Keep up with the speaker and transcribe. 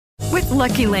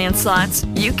Lucky Land Slots,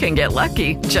 you can get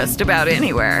lucky just about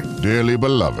anywhere. Dearly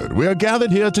beloved, we are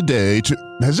gathered here today to...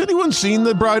 Has anyone seen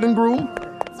the bride and groom?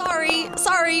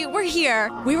 Sorry, we're here.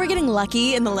 We were getting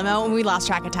lucky in the limo and we lost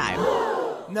track of time.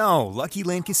 No, Lucky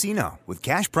Land Casino, with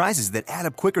cash prizes that add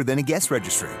up quicker than a guest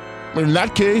registry. In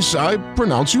that case, I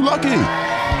pronounce you lucky.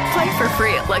 Play for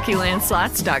free at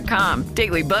LuckyLandSlots.com.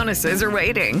 Daily bonuses are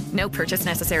waiting. No purchase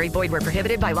necessary. Void where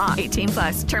prohibited by law.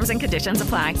 18+. Terms and conditions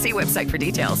apply. See website for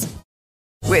details.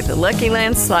 With the Lucky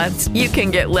Land Slots, you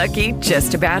can get lucky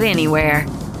just about anywhere.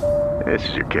 This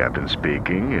is your captain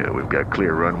speaking. We've got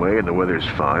clear runway and the weather's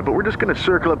fine, but we're just going to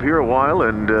circle up here a while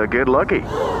and get lucky.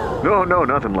 No,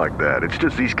 nothing like that. It's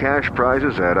just these cash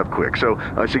prizes add up quick. So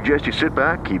I suggest you sit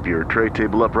back, keep your tray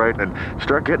table upright, and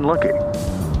start getting lucky.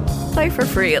 Play for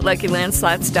free at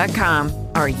LuckyLandSlots.com.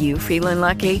 Are you feeling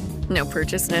lucky? No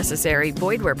purchase necessary.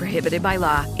 Void where prohibited by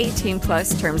law.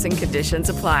 18+ terms and conditions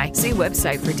apply. See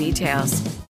website for details.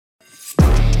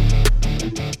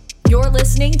 You're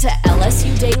listening to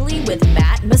LSU Daily with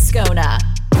Matt Moscona,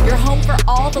 your home for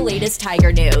all the latest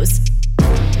Tiger news.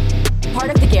 Part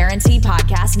of the Guarantee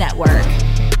Podcast Network.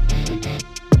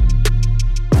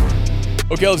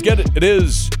 Okay, let's get it. It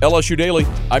is LSU Daily.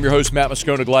 I'm your host, Matt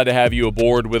Moscona. Glad to have you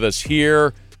aboard with us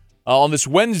here on this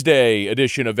Wednesday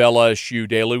edition of LSU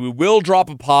Daily. We will drop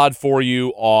a pod for you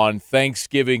on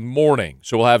Thanksgiving morning,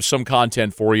 so we'll have some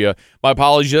content for you. My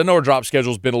apologies. I know our drop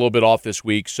schedule's been a little bit off this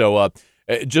week, so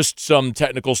just some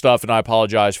technical stuff, and I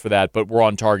apologize for that, but we're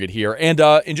on target here. And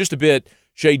in just a bit,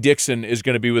 Shea Dixon is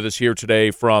going to be with us here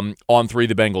today from On 3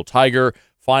 the Bengal Tiger.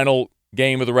 Final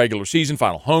game of the regular season,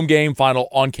 final home game, final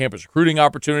on-campus recruiting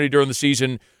opportunity during the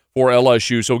season for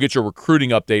LSU. So we'll get your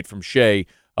recruiting update from Shea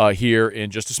here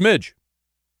in just a smidge.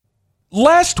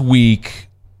 Last week,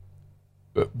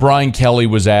 Brian Kelly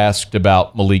was asked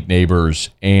about Malik Nabers,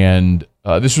 and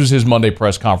this was his Monday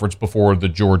press conference before the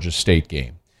Georgia State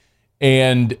game.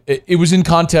 And it was in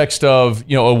context of,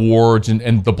 awards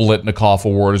and the Biletnikoff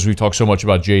Award, as we've talked so much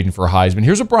about Jaden for Heisman.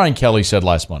 Here's what Brian Kelly said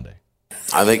last Monday.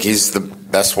 I think he's the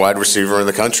best wide receiver in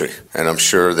the country. And I'm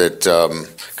sure that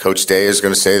Coach Day is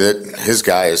going to say that his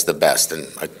guy is the best. And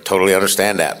I totally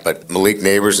understand that. But Malik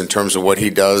Nabers, in terms of what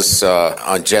he does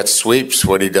on jet sweeps,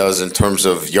 what he does in terms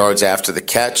of yards after the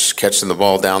catch, catching the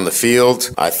ball down the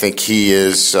field, I think he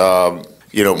is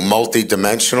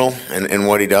multi-dimensional in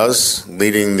what he does,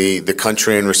 leading the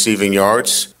country in receiving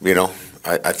yards.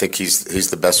 I think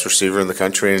he's the best receiver in the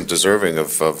country and deserving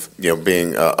of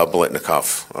being a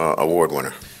Biletnikoff Award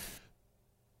winner.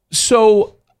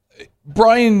 So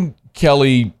Brian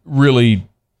Kelly really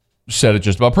said it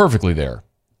just about perfectly there.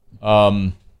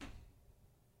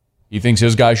 He thinks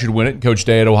his guy should win it. Coach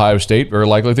Day at Ohio State very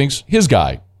likely thinks his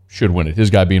guy should win it, his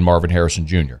guy being Marvin Harrison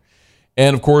Jr.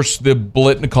 And, of course, the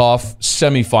Biletnikoff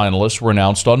semifinalists were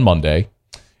announced on Monday,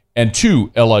 and two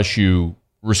LSU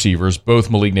receivers,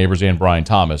 both Malik Nabers and Brian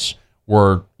Thomas,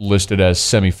 were listed as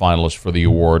semifinalists for the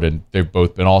award, and they've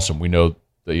both been awesome. We know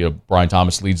that Brian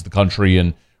Thomas leads the country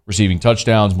in receiving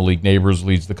touchdowns. Malik Nabers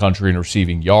leads the country in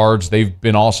receiving yards. They've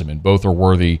been awesome, and both are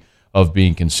worthy of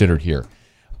being considered here.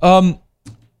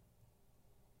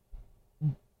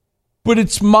 But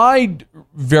it's my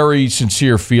very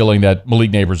sincere feeling that Malik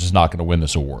Nabers is not going to win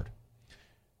this award.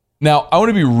 Now, I want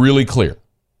to be really clear.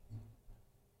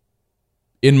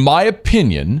 In my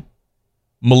opinion,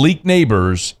 Malik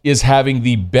Nabers is having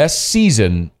the best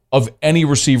season of any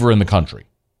receiver in the country.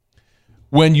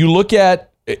 When you look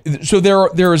at, so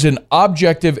there is an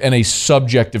objective and a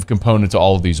subjective component to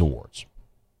all of these awards.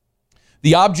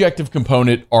 The objective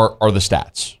component are the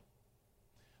stats.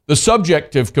 The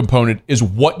subjective component is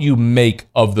what you make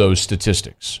of those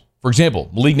statistics. For example,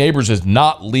 Malik Nabers is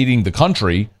not leading the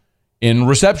country in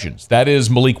receptions. That is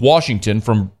Malik Washington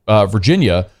from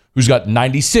Virginia, who's got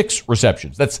 96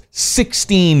 receptions. That's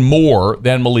 16 more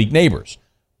than Malik Nabers.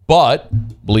 But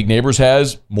Malik Nabers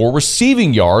has more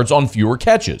receiving yards on fewer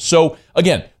catches. So,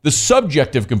 again, the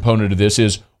subjective component of this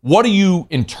is, what do you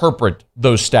interpret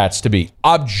those stats to be?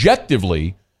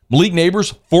 Objectively, Malik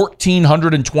Nabers,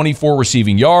 1,424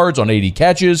 receiving yards on 80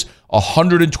 catches,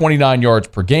 129 yards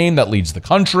per game. That leads the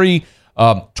country.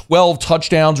 12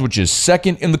 touchdowns, which is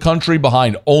second in the country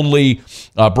behind only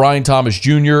Brian Thomas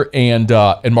Jr. and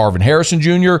Marvin Harrison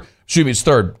Jr. Excuse me, it's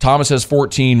third. Thomas has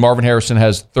 14, Marvin Harrison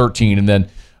has 13, and then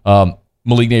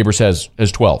Malik Nabers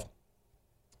has 12.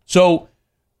 So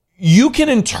you can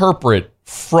interpret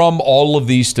from all of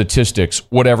these statistics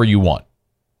whatever you want.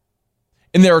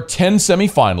 And there are 10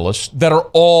 semifinalists that are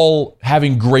all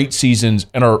having great seasons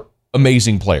and are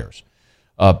amazing players.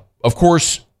 Of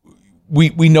course,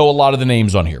 we know a lot of the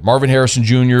names on here. Marvin Harrison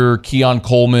Jr., Keon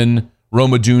Coleman,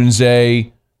 Rome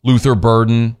Odunze, Luther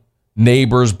Burden,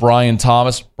 Nabers, Brian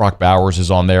Thomas. Brock Bowers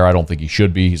is on there. I don't think he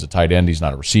should be. He's a tight end. He's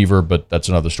not a receiver, but that's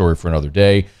another story for another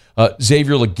day.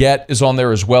 Xavier Legette is on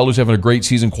there as well, who's having a great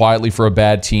season quietly for a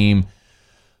bad team.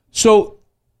 So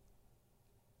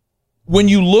when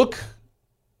you look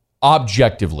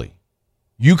objectively,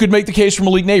 you could make the case for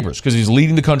Malik Nabers because he's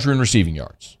leading the country in receiving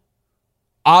yards.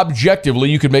 Objectively,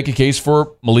 you could make a case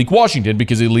for Malik Washington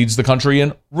because he leads the country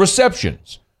in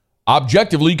receptions.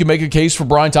 Objectively, you can make a case for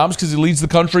Brian Thomas because he leads the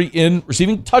country in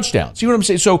receiving touchdowns. See what I'm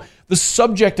saying? So the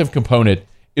subjective component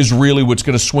is really what's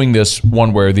going to swing this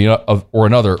one way or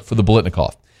another for the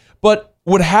Biletnikoff. But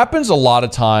what happens a lot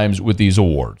of times with these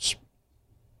awards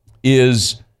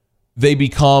is they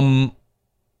become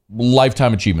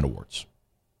lifetime achievement awards.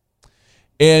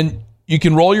 And you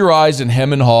can roll your eyes and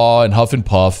hem and haw and huff and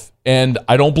puff, and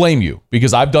I don't blame you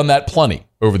because I've done that plenty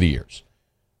over the years.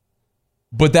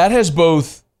 But that has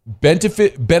both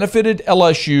benefited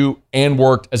LSU and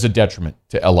worked as a detriment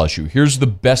to LSU. Here's the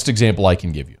best example I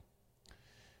can give you.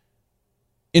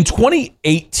 In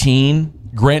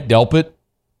 2018, Grant Delpit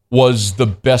was the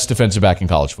best defensive back in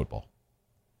college football.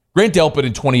 Grant Delpit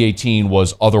in 2018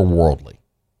 was otherworldly.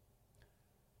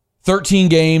 13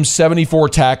 games, 74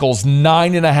 tackles,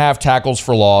 9.5 tackles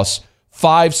for loss,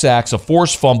 5 sacks, a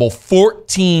forced fumble,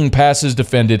 14 passes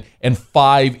defended, and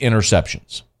 5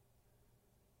 interceptions.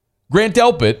 Grant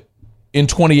Delpit in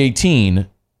 2018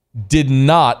 did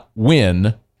not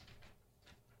win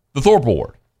the Thorpe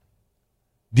Award.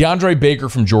 DeAndre Baker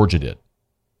from Georgia did.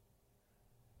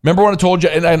 Remember when I told you,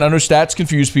 and I know stats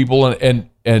confuse people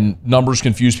and numbers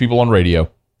confuse people on radio.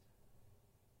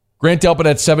 Grant Delpit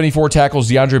had 74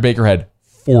 tackles. DeAndre Baker had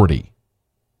 40.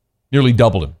 Nearly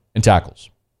doubled him in tackles.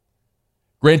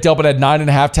 Grant Delpit had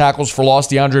 9.5 tackles for loss.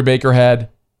 DeAndre Baker had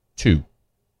 2.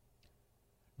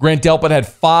 Grant Delpit had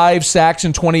 5 sacks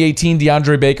in 2018.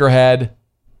 DeAndre Baker had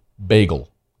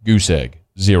goose egg,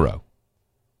 0.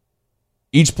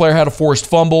 Each player had a forced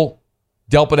fumble.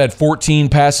 Delpit had 14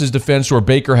 passes defense, where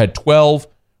Baker had 12.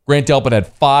 Grant Delpit had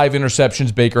 5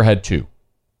 interceptions. Baker had 2.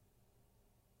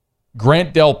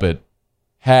 Grant Delpit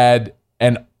had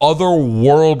an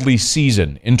otherworldly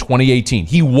season in 2018.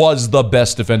 He was the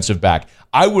best defensive back.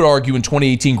 I would argue in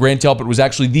 2018, Grant Delpit was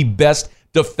actually the best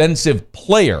defensive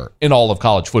player in all of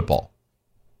college football.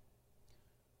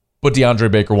 But DeAndre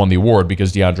Baker won the award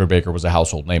because DeAndre Baker was a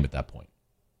household name at that point.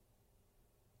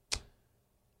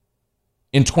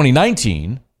 In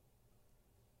 2019,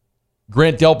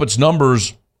 Grant Delpit's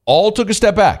numbers all took a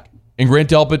step back, and Grant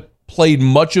Delpit played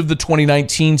much of the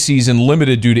 2019 season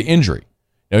limited due to injury.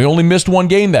 Now, he only missed 1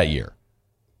 game that year,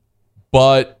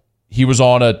 but he was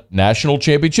on a national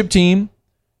championship team,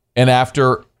 and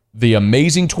after the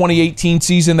amazing 2018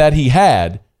 season that he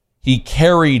had, he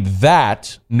carried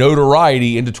that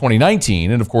notoriety into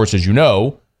 2019. And of course, as you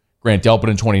know, Grant Delpit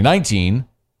in 2019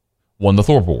 won the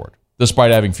Thorpe Award,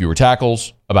 despite having fewer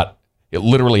tackles, about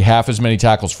literally half as many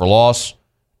tackles for loss,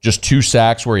 just 2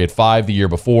 sacks where he had 5 the year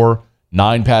before,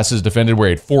 9 passes defended where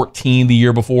he had 14 the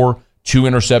year before, 2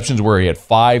 interceptions where he had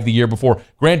 5 the year before.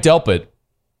 Grant Delpit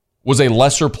was a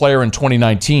lesser player in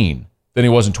 2019 than he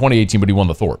was in 2018, but he won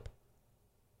the Thorpe.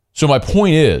 So my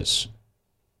point is,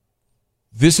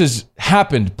 this has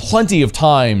happened plenty of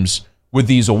times with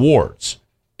these awards,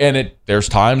 and there's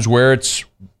times where it's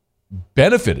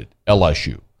benefited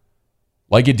LSU,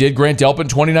 like it did Grant Delpit in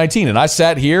 2019. And I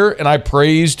sat here and I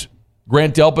praised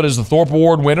Grant Delpit as the Thorpe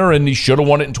Award winner, and he should have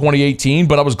won it in 2018,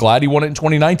 but I was glad he won it in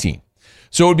 2019.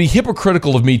 So it would be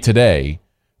hypocritical of me today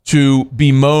to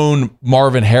bemoan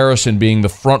Marvin Harrison being the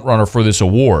front runner for this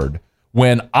award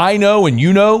when I know and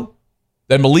you know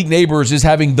that Malik Nabers is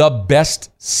having the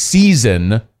best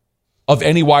season of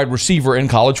any wide receiver in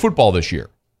college football this year.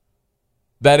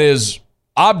 That is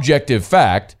objective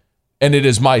fact, and it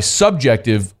is my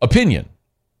subjective opinion.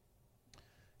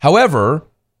 However,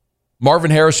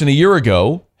 Marvin Harrison a year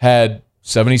ago had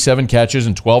 77 catches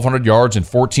and 1,200 yards and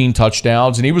 14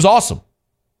 touchdowns, and he was awesome.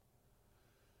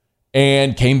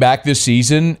 And came back this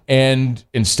season, and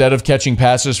instead of catching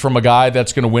passes from a guy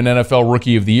that's going to win NFL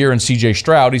Rookie of the Year and C.J.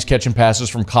 Stroud, he's catching passes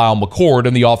from Kyle McCord,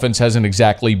 and the offense hasn't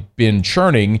exactly been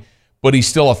churning, but he's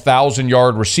still a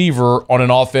 1,000-yard receiver on an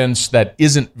offense that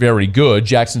isn't very good.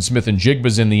 Jackson Smith and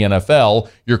Jigba's in the NFL.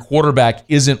 Your quarterback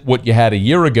isn't what you had a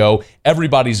year ago.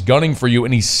 Everybody's gunning for you,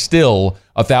 and he's still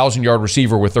a 1,000-yard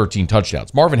receiver with 13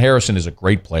 touchdowns. Marvin Harrison is a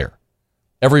great player.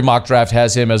 Every mock draft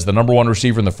has him as the number 1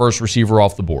 receiver and the first receiver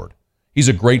off the board. He's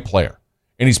a great player,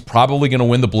 and he's probably going to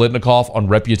win the Biletnikoff on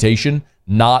reputation,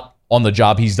 not on the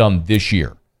job he's done this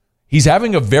year. He's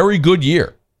having a very good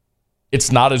year.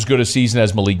 It's not as good a season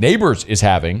as Malik Nabers is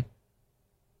having,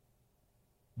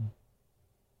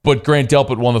 But Grant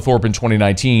Delpit won the Thorpe in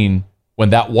 2019 when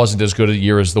that wasn't as good a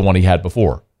year as the one he had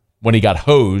before, when he got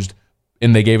hosed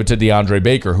and they gave it to DeAndre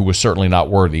Baker, who was certainly not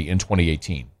worthy in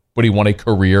 2018. But he won a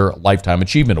career Lifetime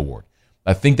Achievement Award.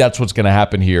 I think that's what's going to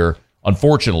happen here,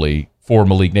 unfortunately, for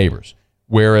Malik Nabers.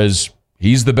 Whereas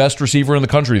he's the best receiver in the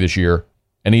country this year,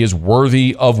 and he is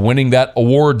worthy of winning that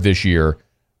award this year,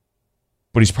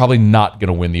 but he's probably not going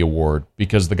to win the award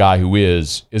because the guy who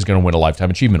is going to win a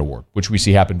Lifetime Achievement Award, which we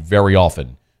see happen very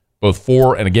often, both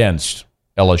for and against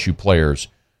LSU players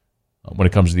when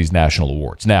it comes to these national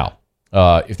awards. Now,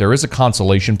 if there is a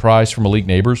consolation prize for Malik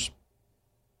Nabers,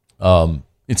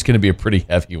 it's going to be a pretty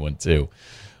heavy one too.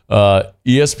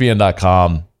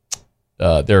 ESPN.com,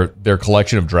 their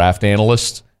collection of draft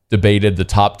analysts debated the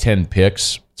top 10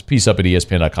 picks. It's a piece up at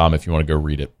ESPN.com if you want to go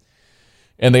read it.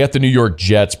 And they got the New York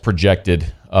Jets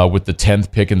projected with the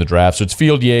 10th pick in the draft. So it's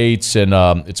Field Yates and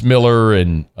it's Miller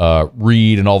and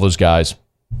Reed and all those guys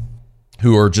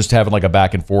who are just having like a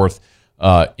back and forth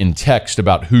in text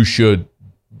about who should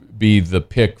be the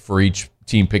pick for each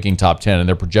team picking top 10. And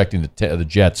they're projecting the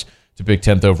Jets to pick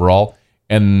 10th overall.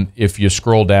 And if you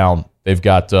scroll down, they've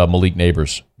got Malik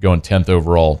Nabers going 10th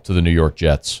overall to the New York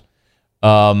Jets.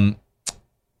 By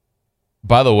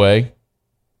the way,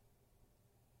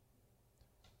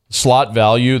 slot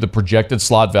value, the projected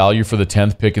slot value for the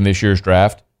 10th pick in this year's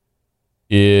draft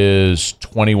is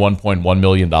 $21.1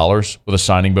 million with a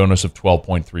signing bonus of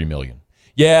 $12.3 million.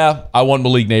 Yeah, I want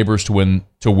Malik Nabers to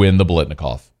win the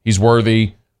Biletnikoff. He's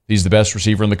worthy. He's the best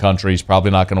receiver in the country. He's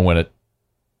probably not going to win it.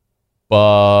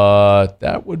 But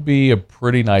that would be a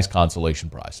pretty nice consolation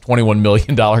prize. $21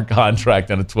 million contract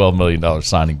and a $12 million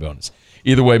signing bonus.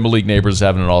 Either way, Malik Nabers is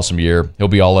having an awesome year. He'll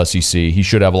be all SEC. He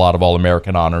should have a lot of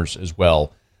All-American honors as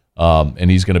well. And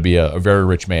he's going to be a very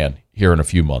rich man here in a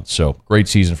few months. So great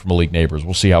season for Malik Nabers.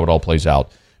 We'll see how it all plays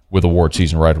out with award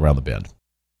season right around the bend.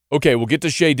 Okay, we'll get to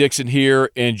Shea Dixon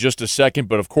here in just a second.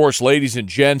 But, of course, ladies and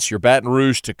gents, your Baton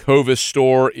Rouge Tecovas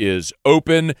store is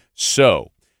open.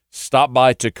 So stop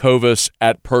by Tecovas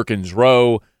at Perkins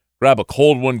Row. Grab a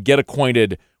cold one. Get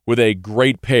acquainted with a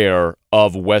great pair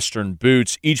of Western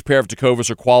boots. Each pair of Tecovas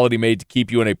are quality made to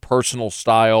keep you in a personal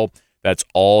style that's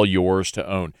all yours to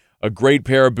own. A great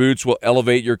pair of boots will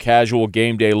elevate your casual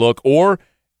game day look or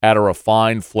add a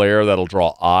refined flair that'll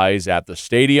draw eyes at the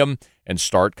stadium and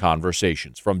start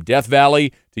conversations. From Death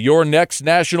Valley to your next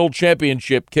national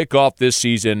championship kickoff this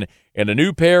season in a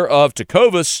new pair of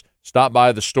Tecovas, stop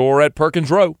by the store at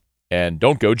Perkins Row and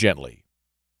don't go gently.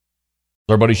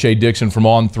 Our buddy Shea Dixon from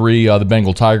On 3, the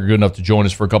Bengal Tiger, good enough to join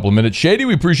us for a couple of minutes. Shady,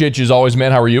 we appreciate you as always,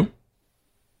 man. How are you?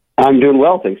 I'm doing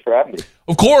well. Thanks for having me.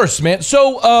 Of course, man.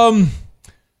 So,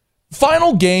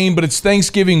 final game, but it's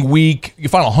Thanksgiving week. Your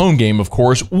final home game, of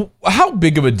course. How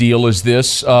big of a deal is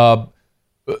this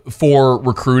for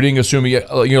recruiting, assuming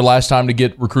your last time to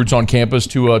get recruits on campus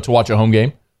to watch a home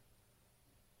game?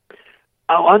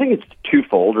 I think it's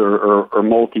twofold or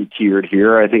multi-tiered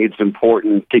here. I think it's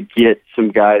important to get some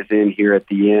guys in here at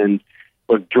the end.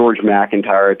 Look, George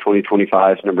McIntyre,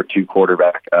 2025's number 2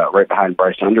 quarterback, right behind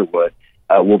Bryce Underwood,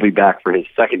 will be back for his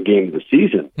second game of the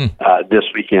season this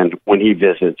weekend when he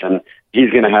visits. And he's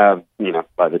going to have,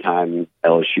 by the time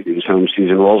LSU's home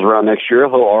season rolls around next year,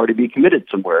 he'll already be committed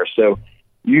somewhere. So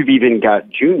you've even got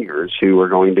juniors who are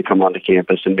going to come onto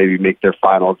campus and maybe make their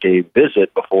final game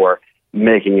visit before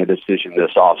making a decision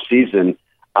this off season.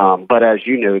 But as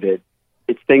you noted,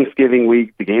 it's Thanksgiving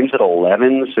week. The game's at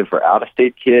 11, so for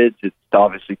out-of-state kids, it's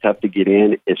obviously tough to get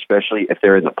in, especially if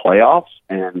they're in the playoffs.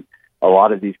 And a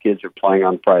lot of these kids are playing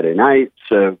on Friday night,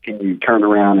 so can you turn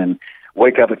around and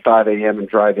wake up at 5 a.m. and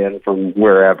drive in from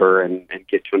wherever and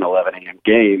get to an 11 a.m.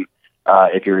 game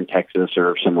if you're in Texas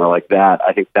or somewhere like that?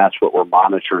 I think that's what we're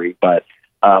monitoring. But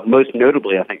most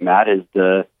notably, I think, Matt, is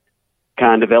the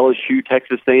kind of LSU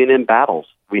Texas A&M battles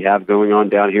we have going on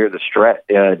down here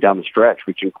down the stretch,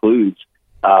 which includes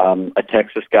a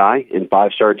Texas guy in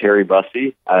 5-star Terry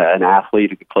Bussey, an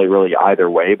athlete who could play really either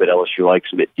way, but LSU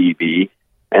likes him at DB,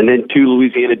 and then 2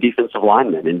 Louisiana defensive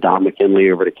linemen, and Don McKinley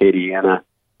over to Acadiana,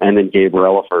 and then Gabe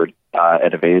Relaford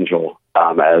at Evangel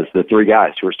as the 3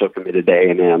 guys who are still committed to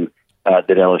A&M that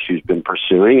LSU's been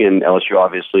pursuing, and LSU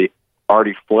obviously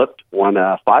already flipped one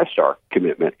 5-star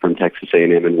commitment from Texas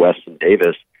A&M and Weston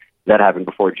Davis. That happened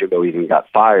before Jimbo even got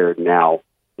fired. Now,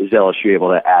 is LSU able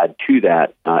to add to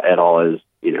that at all as,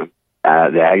 the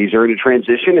Aggies are in a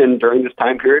transition and during this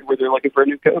time period where they're looking for a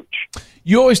new coach?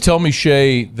 You always tell me,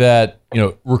 Shea, that,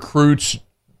 recruits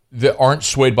that aren't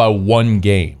swayed by one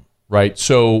game, right?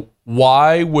 So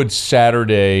why would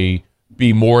Saturday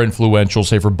be more influential,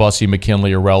 say, for Bussey,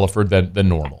 McKinley, or Relaford than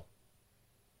normal?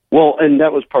 Well, and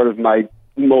that was part of my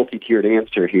multi-tiered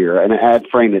answer here, and I'd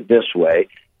frame it this way,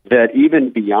 that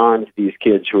even beyond these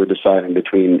kids who are deciding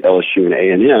between LSU and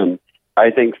A&M,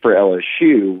 I think for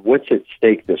LSU, what's at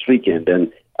stake this weekend?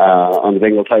 And on the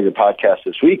Bengal Tiger podcast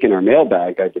this week in our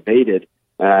mailbag, I debated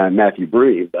Matty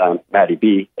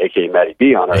B, a.k.a. Matty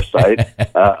B on our site,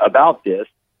 about this.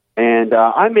 And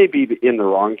I may be in the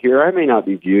wrong here. I may not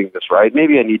be viewing this right.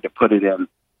 Maybe I need to put it in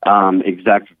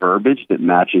exact verbiage that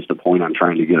matches the point I'm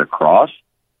trying to get across.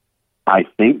 I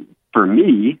think, for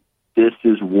me, this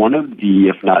is one of the,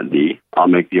 if not the, I'll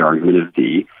make the argument of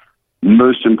the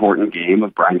most important game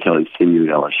of Brian Kelly's tenure at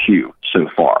LSU so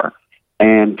far.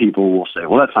 And people will say,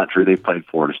 well, that's not true. They've played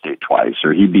Florida State twice,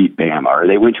 or he beat Bama, or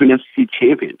they went to an SEC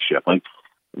championship. Like,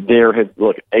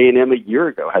 look, A&M a year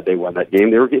ago, had they won that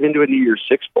game, they were getting into a New Year's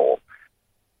Six bowl.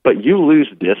 But you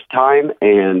lose this time,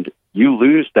 and you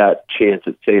lose that chance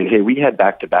at saying, hey, we had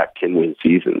back-to-back 10-win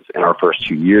seasons in our first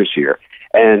 2 years here.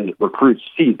 And recruits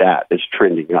see that as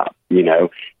trending up. You know,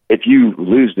 if you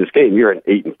lose this game, you're an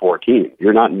 8-14.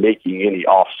 You're not making any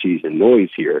off-season noise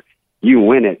here. You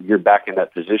win it, you're back in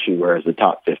that position where as a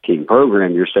top 15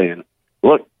 program, you're saying,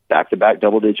 look, back-to-back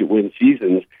double-digit win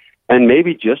seasons, and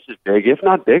maybe just as big, if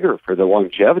not bigger, for the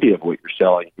longevity of what you're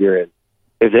selling here. And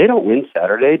if they don't win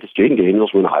Saturday, does Jaden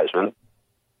Daniels win the Heisman?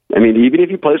 I mean, even if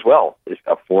he plays well, is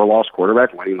a 4-loss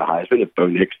quarterback winning the Heisman if Bo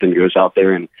Nix then goes out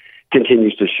there and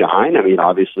continues to shine? I mean,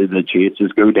 obviously the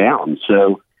chances go down.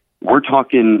 So we're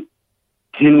talking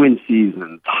 10-win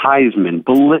seasons, Heisman,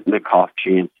 Biletnikoff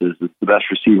chances, it's the best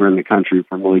receiver in the country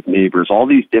for Malik Nabers. All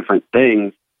these different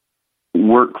things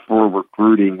work for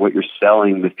recruiting, what you're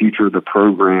selling, the future of the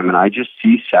program. And I just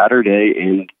see Saturday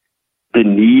and the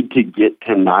need to get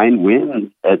to 9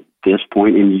 wins at this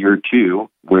point in year 2,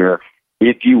 where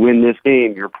if you win this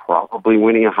game, you're probably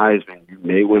winning a Heisman. You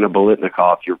may win a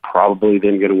Biletnikoff. You're probably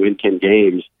then going to win 10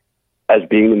 games as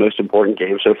being the most important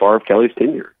game so far of Kelly's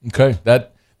tenure. Okay,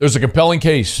 there's a compelling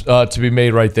case to be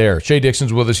made right there. Shea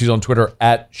Dixon's with us. He's on Twitter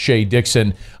at Shea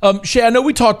Dixon. Shea, I know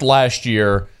we talked last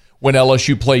year when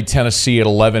LSU played Tennessee at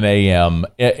 11 a.m.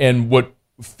 and what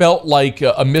felt like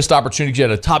a missed opportunity. You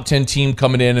had a top 10 team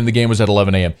coming in and the game was at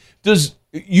 11 a.m.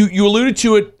 You alluded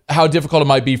to it, how difficult it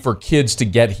might be for kids to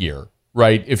get here,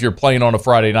 right? If you're playing on a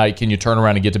Friday night, can you turn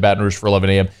around and get to Baton Rouge for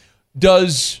 11 a.m.?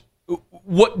 Does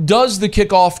the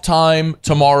kickoff time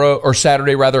tomorrow, or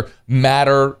Saturday rather,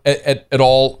 matter at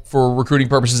all for recruiting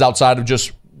purposes outside of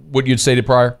just what you'd stated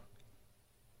prior?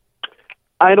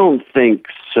 I don't think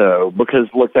so, because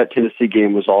look, that Tennessee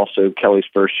game was also Kelly's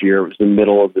first year. It was the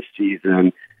middle of the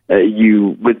season.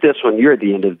 With this one, you're at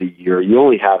the end of the year. You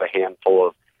only have a handful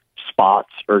of spots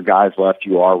or guys left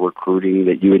you are recruiting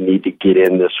that you would need to get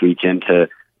in this weekend to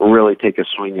really take a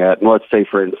swing at. And let's say,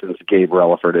 for instance, Gabe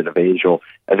Relaford at Evangel.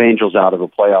 Evangel's out of the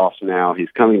playoffs now. He's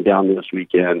coming down this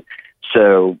weekend.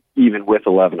 So even with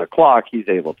 11 o'clock, he's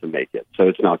able to make it. So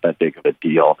it's not that big of a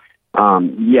deal.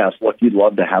 Yes, look, you'd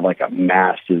love to have like a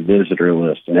massive visitor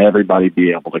list and everybody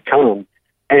be able to come.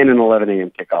 And an 11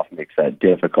 a.m. kickoff makes that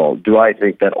difficult. Do I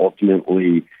think that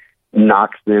ultimately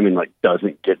knocks them and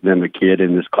doesn't get them a kid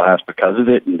in this class because of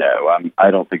it? No,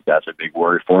 I don't think that's a big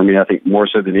worry for me. I think more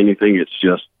so than anything, it's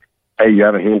just, hey, you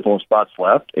have a handful of spots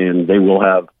left, and they will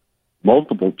have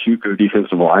multiple JUCO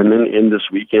defensive linemen in this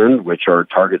weekend, which are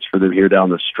targets for them here down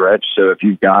the stretch. So if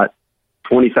you've got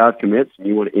 25 commits and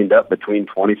you want to end up between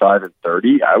 25 and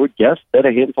 30, I would guess that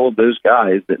a handful of those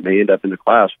guys that may end up in the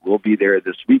class will be there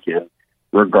this weekend,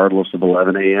 regardless of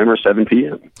 11 a.m. or 7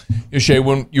 p.m. Shay,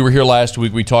 when you were here last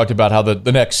week, we talked about how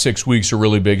the next 6 weeks are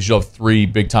really big. You'll have 3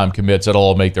 big-time commits that'll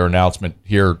all make their announcement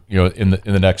here, in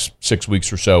the next 6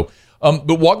 weeks or so.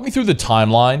 But walk me through the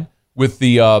timeline with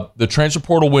the transfer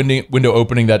portal window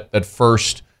opening that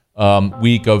first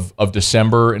week of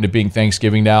December and it being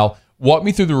Thanksgiving now. Walk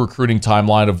me through the recruiting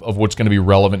timeline of what's going to be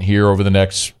relevant here over the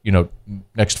next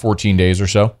 14 days or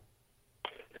so.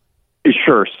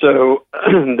 Sure. So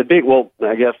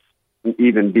I guess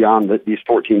even beyond these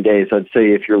 14 days, I'd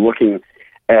say if you're looking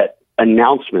at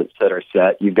announcements that are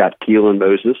set, you've got Keelan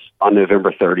Moses on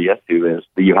November 30th, who is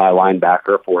the U-High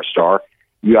linebacker, 4-star.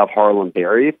 You have Harlan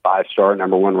Berry, 5-star,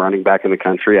 number 1 running back in the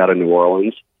country out of New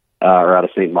Orleans, or out of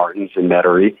St. Martin's in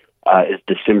Metairie, is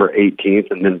December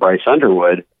 18th. And then Bryce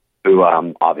Underwood, who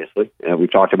obviously,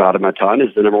 we've talked about him a ton,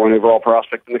 is the number 1 overall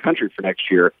prospect in the country for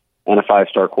next year, and a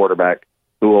 5-star quarterback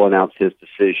who will announce his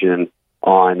decision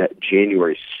on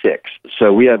January 6th.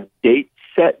 So we have dates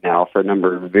set now for a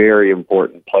number of very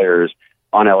important players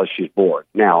on LSU's board.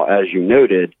 Now, as you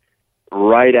noted,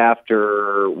 right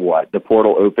after the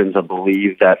portal opens. I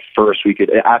believe that first week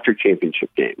after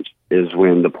championship games is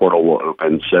when the portal will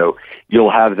open. So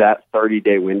you'll have that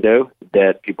 30-day window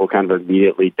that people kind of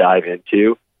immediately dive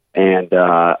into, and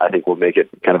I think we'll make it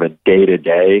kind of a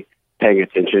day-to-day, paying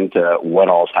attention to what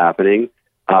all's happening.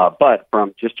 But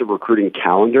from just a recruiting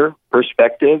calendar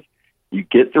perspective, you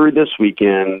get through this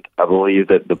weekend. I believe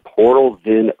that the portal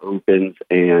then opens,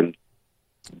 and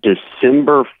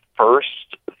December 1st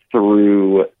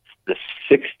through the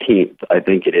 16th, I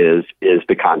think it is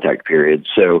the contact period.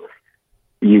 So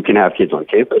you can have kids on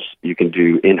campus. You can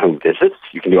do in-home visits.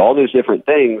 You can do all those different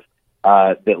things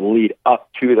that lead up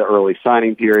to the early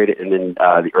signing period. And then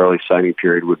the early signing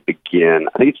period would begin,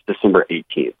 I think it's December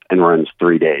 18th, and runs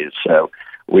 3 days. So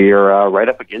we are right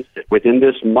up against it. Within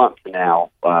this month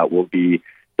now will be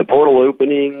the portal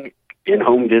opening,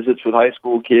 in-home visits with high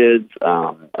school kids,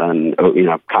 and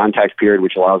contact period,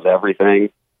 which allows everything,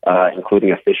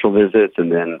 including official visits,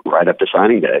 and then right up to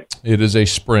signing day. It is a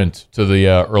sprint to the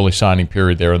early signing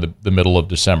period there in the middle of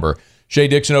December. Shea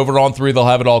Dixon over at On3, they'll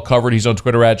have it all covered. He's on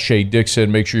Twitter at Shea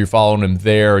Dixon. Make sure you're following him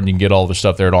there, and you can get all the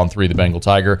stuff there at On3, the Bengal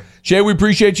Tiger. Shea, we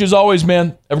appreciate you as always,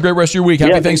 man. Have a great rest of your week.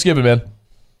 Happy Thanksgiving, man.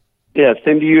 Yeah,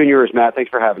 same to you and yours, Matt. Thanks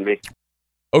for having me.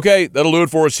 Okay, that'll do it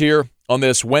for us here on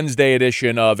this Wednesday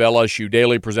edition of LSU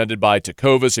Daily, presented by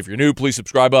Tecovas. If you're new, please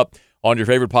subscribe up on your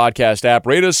favorite podcast app.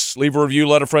 Rate us, leave a review,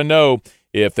 let a friend know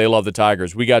if they love the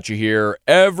Tigers. We got you here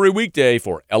every weekday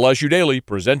for LSU Daily,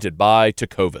 presented by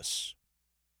Tecovas.